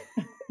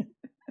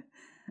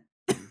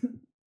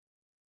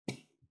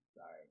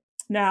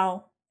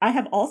 Now, I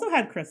have also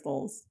had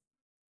crystals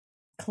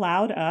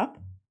cloud up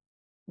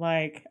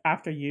like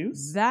after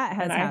use. That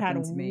And has I had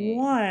happened to me.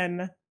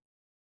 one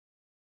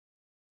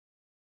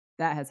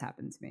That has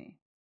happened to me.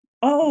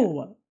 Yeah.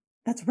 oh,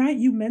 that's right.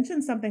 You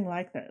mentioned something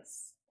like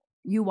this.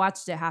 You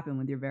watched it happen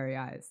with your very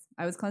eyes.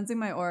 I was cleansing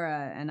my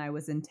aura and I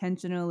was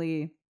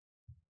intentionally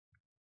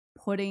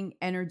putting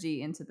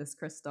energy into this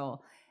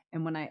crystal.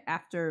 And when I,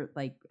 after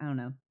like, I don't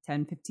know,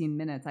 10, 15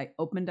 minutes, I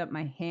opened up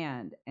my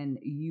hand and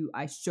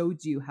I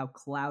showed you how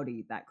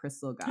cloudy that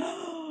crystal got.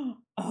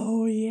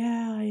 Oh,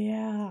 yeah,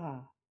 yeah.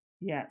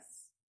 Yes.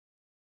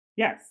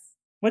 Yes.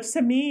 Which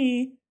to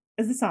me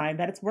is a sign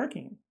that it's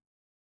working.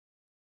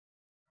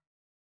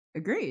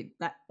 Agreed.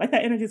 Like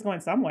that energy is going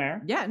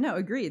somewhere. Yeah, no,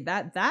 agreed.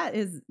 That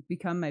is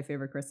become my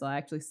favorite crystal. I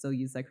actually still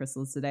use that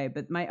crystals today.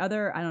 But my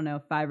other, I don't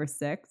know, 5 or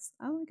 6.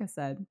 Like I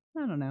said,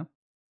 I don't know.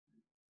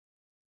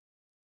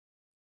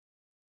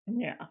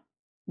 Yeah.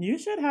 You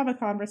should have a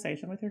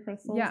conversation with your Yeah,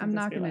 crystals and I'm just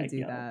not be gonna like, do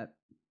yo. that.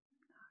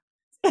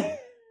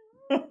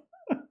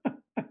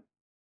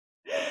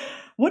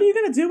 What are you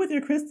gonna do with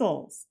your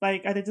crystals?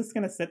 Like, are they just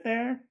gonna sit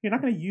there? You're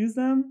not gonna use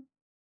them?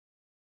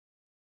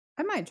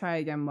 I might try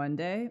again one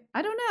day.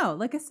 I don't know.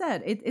 Like I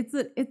said,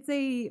 it's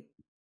a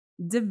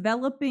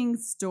developing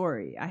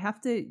story. I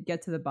have to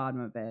get to the bottom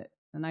of it,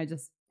 and I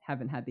just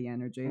haven't had the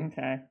energy.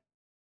 Okay.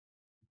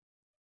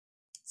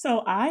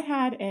 So I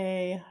had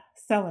a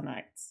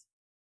selenite.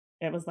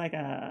 It was like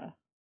a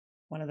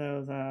one of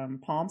those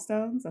palm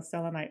stones, a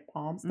selenite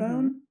palm Mhm.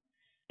 stone,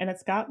 and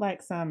it's got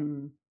like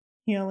some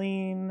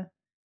healing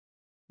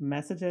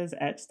messages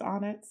etched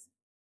on it.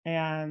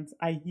 And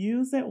I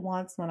used it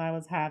once when I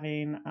was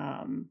having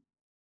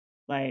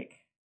like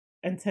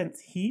intense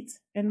heat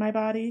in my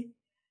body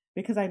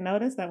because I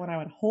noticed that when I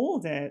would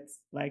hold it,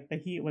 like the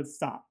heat would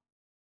stop.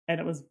 And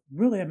it was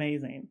really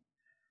amazing.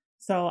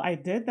 So I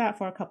did that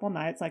for a couple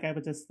nights. Like I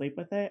would just sleep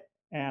with it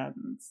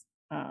and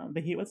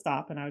the heat would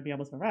stop and I would be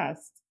able to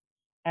rest.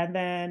 And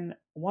then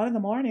one of the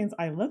mornings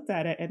I looked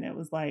at it and it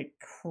was like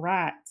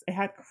cracked. It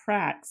had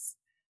cracks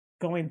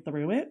going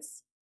through it,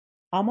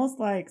 almost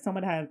like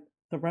someone had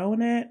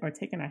thrown it or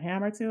taken a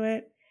hammer to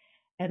it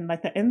and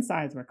like the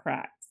insides were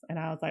cracked. And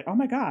I was like, "Oh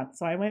my god."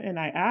 So I went and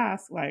I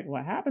asked like,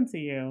 "What happened to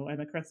you?" And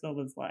the crystal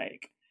was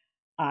like,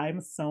 "I'm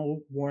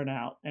so worn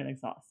out and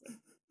exhausted."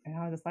 And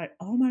I was just like,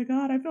 "Oh my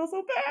god, I feel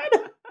so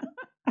bad."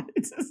 I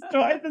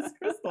destroyed this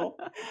crystal.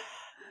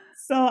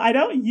 So I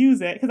don't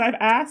use it because I've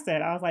asked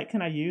it. I was like,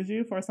 "Can I use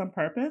you for some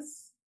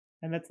purpose?"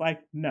 And it's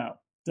like, "No,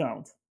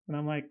 don't." And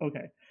I'm like,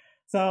 "Okay."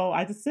 So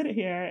I just sit it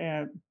here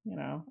and,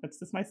 it's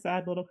just my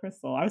sad little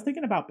crystal. I was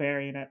thinking about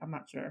burying it. I'm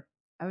not sure.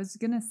 I was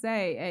gonna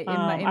say it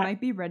I might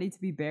be ready to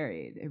be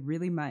buried. It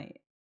really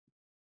might.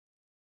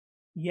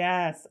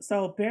 Yes.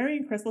 So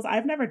burying crystals,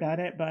 I've never done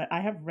it, but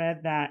I have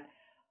read that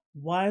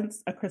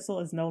once a crystal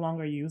is no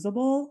longer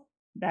usable,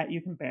 that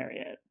you can bury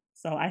it.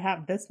 So I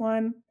have this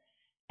one,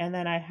 and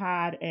then I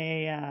had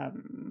a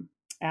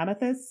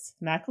amethyst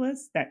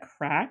necklace that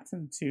cracked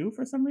in two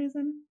for some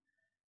reason.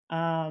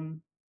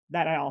 Um,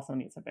 that I also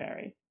need to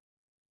bury.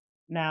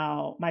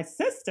 Now, my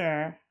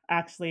sister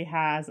actually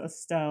has a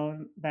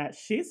stone that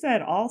she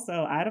said also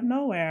out of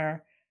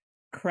nowhere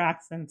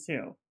cracks in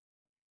two.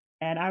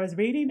 And I was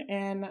reading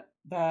in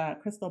the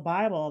Crystal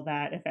Bible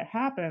that if it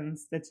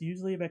happens, it's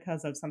usually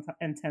because of some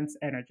intense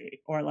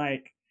energy or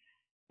like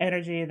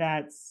energy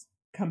that's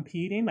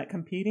competing, like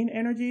competing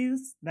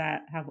energies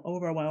that have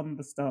overwhelmed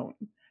the stone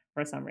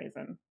for some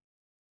reason.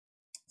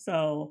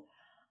 So,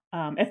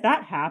 if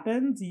that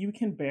happens, you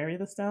can bury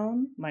the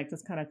stone, like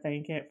just kind of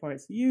thank it for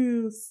its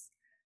use,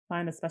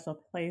 find a special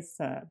place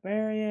to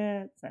bury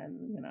it,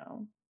 and,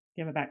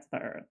 give it back to the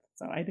earth.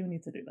 So, I do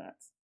need to do that.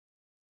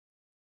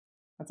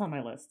 That's on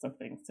my list of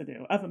things to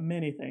do, of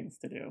many things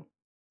to do.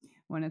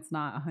 When it's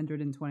not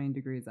 120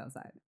 degrees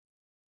outside.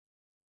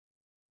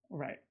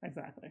 Right,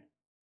 exactly.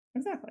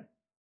 Exactly.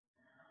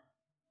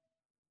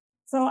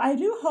 So I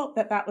do hope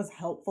that that was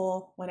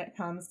helpful when it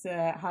comes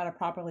to how to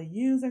properly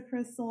use a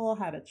crystal,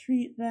 how to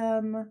treat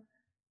them,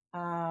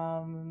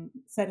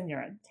 setting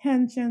your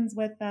intentions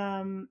with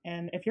them.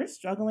 And if you're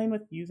struggling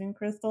with using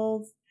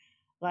crystals,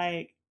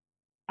 like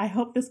I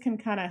hope this can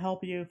kind of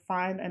help you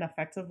find an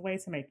effective way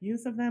to make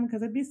use of them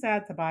because it'd be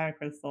sad to buy a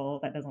crystal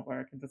that doesn't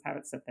work and just have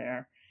it sit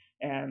there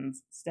and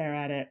stare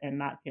at it and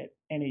not get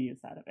any use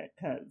out of it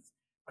because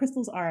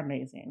crystals are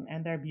amazing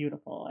and they're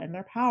beautiful and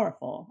they're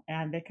powerful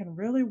and they can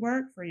really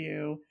work for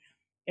you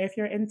if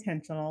you're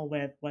intentional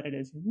with what it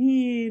is you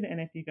need and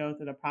if you go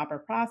through the proper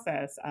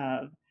process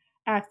of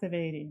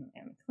activating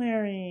and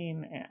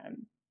clearing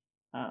and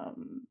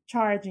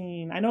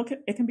charging. I know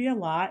it can be a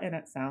lot and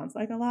it sounds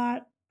like a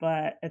lot,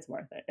 but it's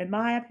worth it. In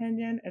my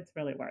opinion, it's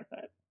really worth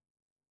it.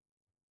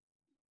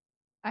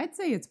 I'd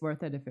say it's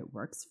worth it if it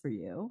works for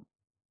you.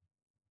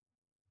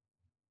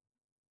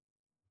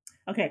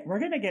 Okay, we're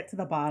going to get to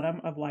the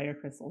bottom of why your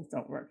crystals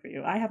don't work for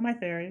you. I have my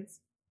theories,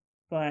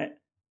 but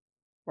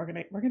we're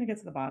going to get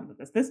to the bottom of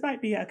this. This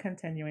might be a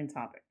continuing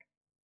topic.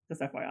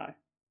 Just FYI.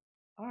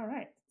 All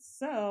right.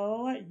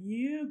 So,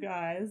 you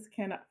guys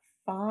can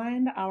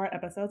find our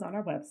episodes on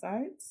our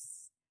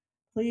websites.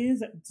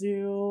 please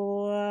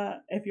do,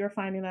 if you're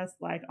finding us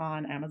like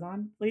on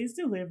Amazon, please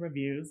do leave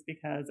reviews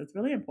because it's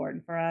really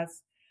important for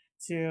us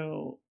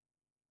to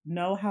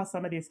know how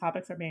some of these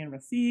topics are being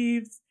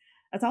received.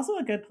 It's also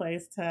a good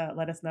place to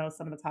let us know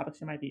some of the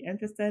topics you might be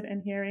interested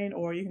in hearing,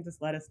 or you can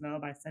just let us know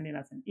by sending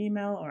us an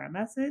email or a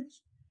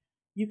message.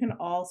 You can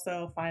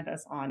also find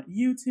us on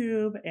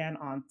YouTube and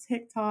on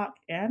TikTok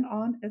and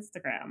on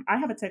Instagram. I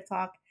have a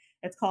TikTok.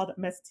 It's called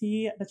Miss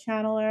T the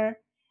Channeler,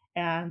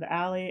 and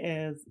Allie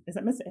is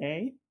it Miss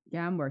A?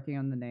 Yeah, I'm working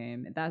on the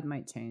name. That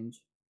might change.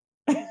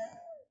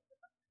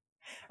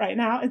 Right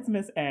now, it's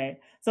Miss A.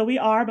 So we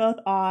are both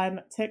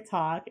on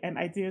TikTok, and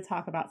I do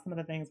talk about some of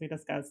the things we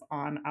discuss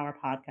on our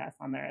podcast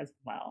on there as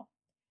well.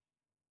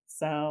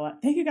 So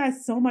thank you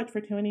guys so much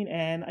for tuning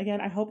in. Again,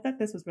 I hope that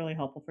this was really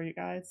helpful for you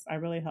guys. I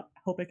really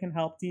hope it can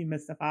help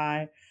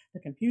demystify the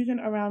confusion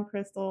around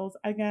crystals.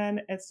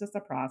 Again, it's just a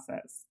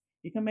process.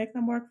 You can make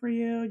them work for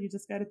you. You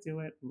just got to do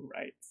it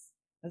right.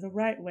 There's a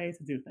right way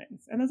to do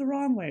things, and there's a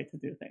wrong way to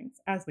do things,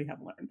 as we have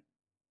learned.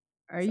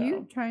 Are you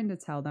So, trying to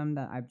tell them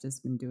that I've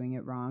just been doing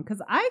it wrong?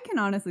 Because I can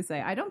honestly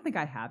say I don't think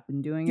I have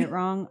been doing it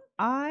wrong.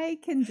 I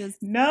can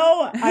just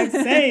no, what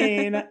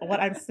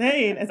I'm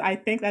saying is I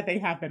think that they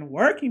have been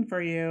working for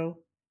you.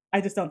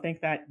 I just don't think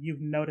that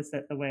you've noticed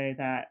it the way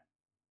that,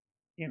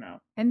 you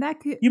know, and that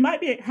could you might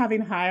be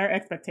having higher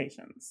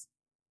expectations,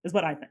 is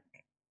what I think.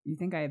 you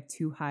think I have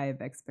too high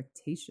of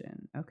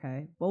expectation.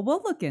 Okay. Well,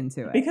 we'll look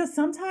into it. Because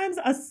sometimes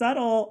a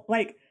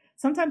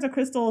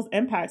crystal's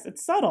impacts,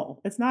 it's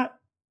subtle. It's not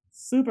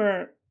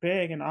super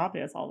big and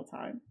obvious all the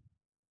time.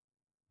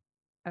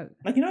 Oh,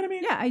 Like, you know what I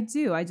mean? yeah, I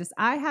do.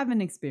 I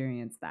haven't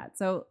experienced that.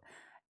 So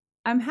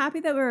I'm happy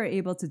that we were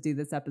able to do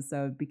this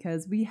episode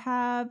because we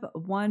have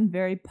one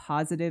very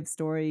positive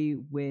story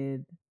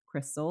with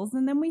crystals,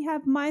 and then we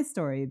have my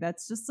story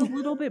that's just a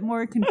little bit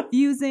more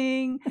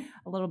confusing,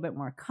 a little bit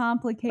more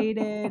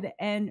complicated.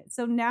 And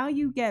so now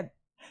you get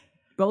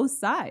both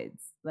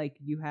sides. Like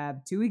you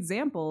have two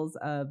examples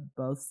of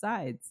both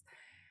sides.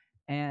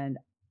 And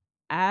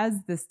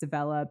as this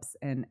develops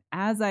and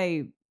as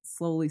I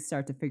slowly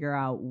start to figure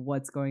out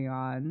what's going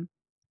on,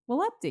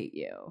 we'll update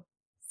you.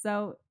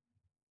 So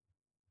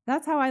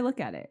that's how I look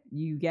at it.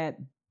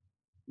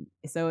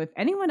 So if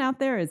anyone out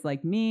there is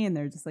like me and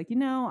they're just like,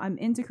 I'm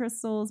into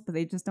crystals, but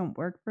they just don't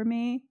work for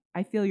me,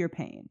 I feel your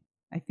pain.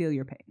 I feel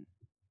your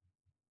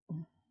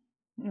pain.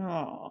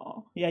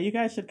 Oh, yeah, you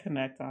guys should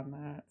connect on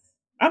that.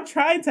 I'm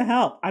trying to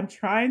help. I'm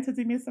trying to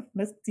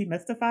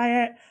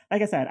demystify it.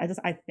 Like I said,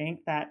 I think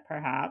that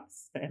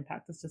perhaps the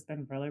impact has just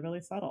been really, really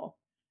subtle.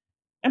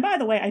 And by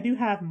the way, I do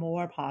have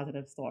more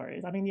positive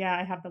stories. I mean, yeah,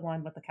 I have the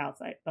one with the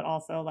calcite, but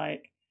also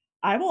like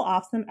I will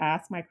often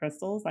ask my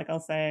crystals, like I'll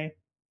say,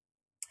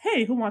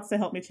 "Hey, who wants to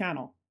help me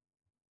channel?"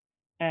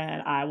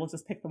 And I will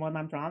just pick the one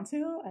I'm drawn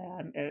to,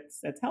 and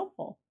it's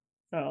helpful.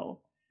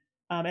 So,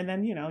 and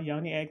then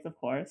yoni eggs, of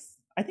course.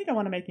 I think I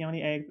want to make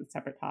yoni eggs a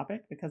separate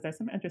topic because there's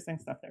some interesting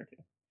stuff there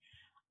too.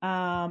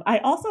 I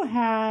also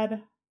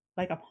had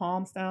like a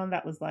palm stone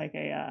that was like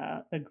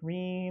the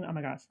green. Oh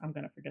my gosh, I'm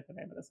gonna forget the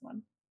name of this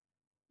one.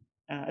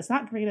 It's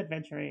not green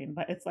adventuring,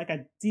 but it's like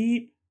a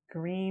deep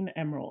green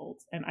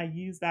emerald, and I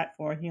use that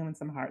for healing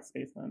some heart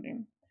space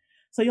wounding.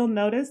 So you'll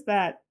notice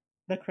that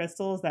the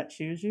crystals that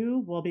choose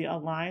you will be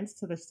aligned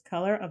to the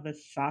color of the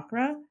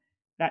chakra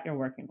that you're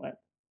working with,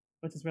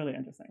 which is really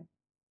interesting.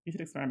 You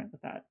should experiment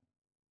with that.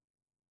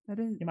 That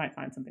is You might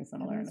find something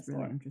similar in a really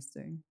store.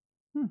 interesting.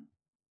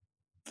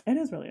 It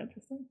is really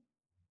interesting.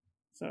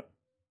 So,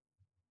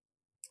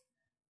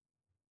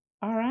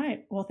 all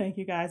right. Well, thank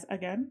you guys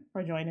again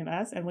for joining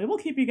us, and we will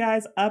keep you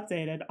guys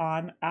updated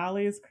on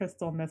Allie's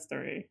crystal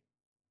mystery.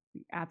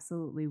 We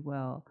absolutely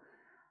will.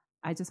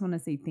 I just want to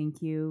say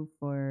thank you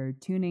for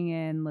tuning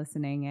in,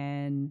 listening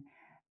in,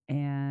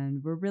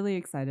 and we're really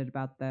excited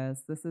about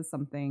this. This is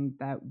something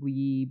that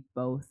we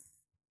both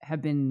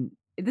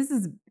this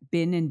has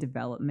been in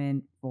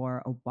development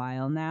for a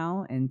while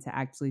now, and to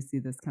actually see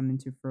this come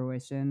into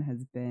fruition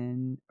has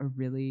been a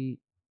really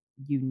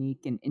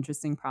unique and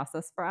interesting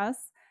process for us.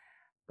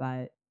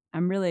 But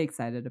I'm really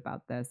excited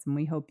about this, and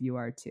we hope you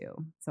are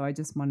too. So I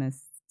just want to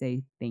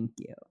say thank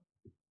you.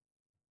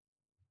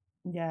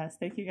 Yes,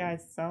 thank you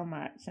guys so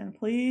much. And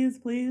please,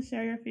 please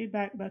share your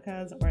feedback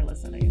because we're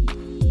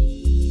listening.